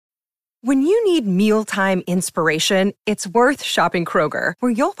When you need mealtime inspiration, it's worth shopping Kroger,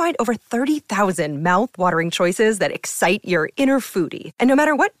 where you'll find over 30,000 mouth-watering choices that excite your inner foodie. And no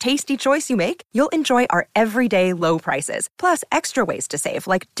matter what tasty choice you make, you'll enjoy our everyday low prices, plus extra ways to save,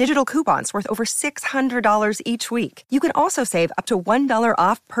 like digital coupons worth over $600 each week. You can also save up to $1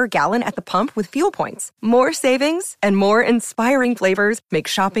 off per gallon at the pump with fuel points. More savings and more inspiring flavors make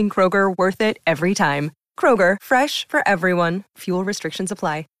shopping Kroger worth it every time. Kroger, fresh for everyone. Fuel restrictions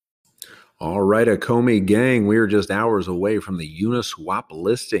apply. All right, Ecomi gang, we are just hours away from the UniSwap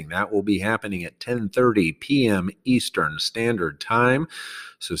listing. That will be happening at 10:30 p.m. Eastern Standard Time.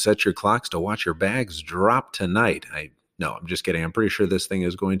 So set your clocks to watch your bags drop tonight. No, I'm just kidding. I'm pretty sure this thing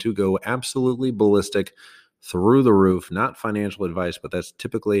is going to go absolutely ballistic, through the roof. Not financial advice, but that's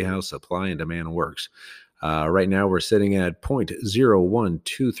typically how supply and demand works. Right now, we're sitting at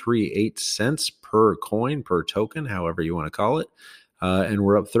 0.01238 cents per coin, per token, however you want to call it. And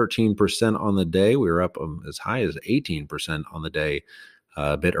we're up 13% on the day. We were up as high as 18% on the day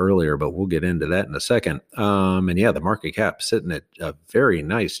a bit earlier, but we'll get into that in a second. And yeah, the market cap sitting at a very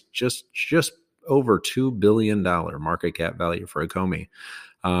nice, just over $2 billion market cap value for Ecomi.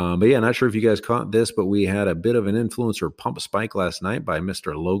 But yeah, not sure if you guys caught this, but we had a bit of an influencer pump spike last night by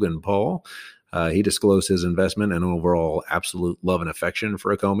Mr. Logan Paul. He disclosed his investment and overall absolute love and affection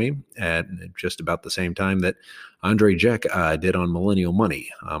for Ecomi at just about the same time that Andre Jikh did on Millennial Money.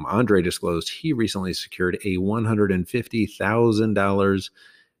 Andre disclosed he recently secured a $150,000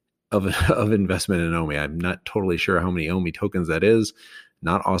 of investment in OMI. I'm not totally sure how many OMI tokens that is.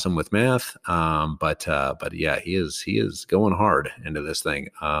 Not awesome with math, but yeah, he is going hard into this thing.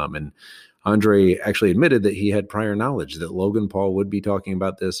 And Andre actually admitted that he had prior knowledge that Logan Paul would be talking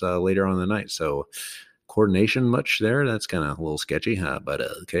about this later on in the night. So coordination much there? That's kind of a little sketchy, but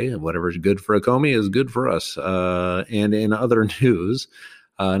okay, whatever's good for Ecomi is good for us. And in other news,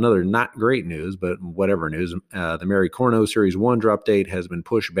 another not great news, but whatever news, the Mary Corno Series 1 drop date has been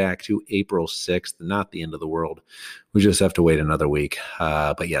pushed back to April 6th. Not the end of the world. We just have to wait another week.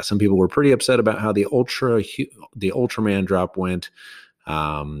 But yeah, some people were pretty upset about how the Ultraman drop went.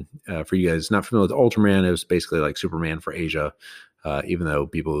 For you guys not familiar with Ultraman, it was basically like Superman for Asia, even though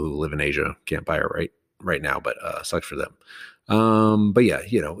people who live in Asia can't buy it right now, but sucks for them. But yeah,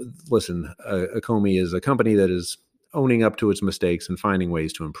 listen, Ecomi is a company that is owning up to its mistakes and finding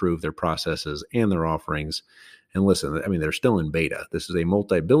ways to improve their processes and their offerings. And listen, I mean, they're still in beta. This is a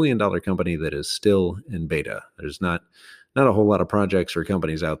multi-billion-dollar company that is still in beta. There's not a whole lot of projects or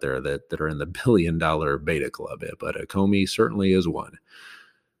companies out there that are in the billion-dollar beta club, but Ecomi certainly is one.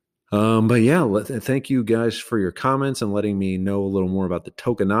 But yeah, thank you guys for your comments and letting me know a little more about the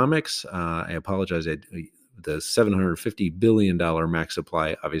tokenomics. I apologize. The $750 billion max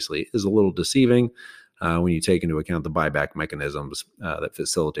supply obviously is a little deceiving when you take into account the buyback mechanisms that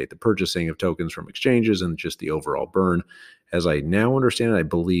facilitate the purchasing of tokens from exchanges and just the overall burn. As I now understand it, I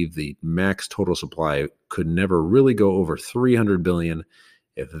believe the max total supply could never really go over 300 billion.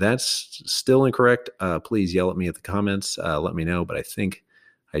 If that's still incorrect, please yell at me at the comments. Let me know, but I think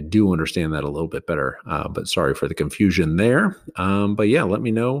I do understand that a little bit better. But sorry for the confusion there. But yeah, let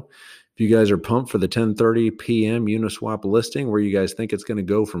me know if you guys are pumped for the 10:30 p.m. Uniswap listing, where you guys think it's going to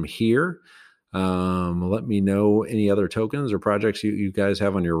go from here. Let me know any other tokens or projects you guys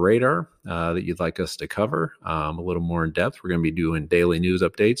have on your radar that you'd like us to cover a little more in depth. We're going to be doing daily news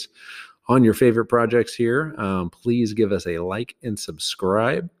updates on your favorite projects here. Please give us a like and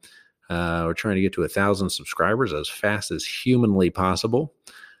subscribe. We're trying to get to 1,000 subscribers as fast as humanly possible.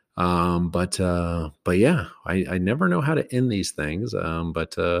 But yeah, I never know how to end these things.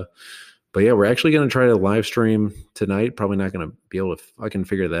 But yeah, we're actually going to try to live stream tonight. Probably not going to be able to fucking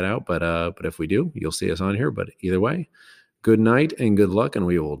figure that out. But if we do, you'll see us on here. But either way, good night and good luck. And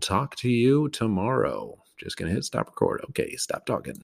we will talk to you tomorrow. Just going to hit stop record. Okay, stop talking.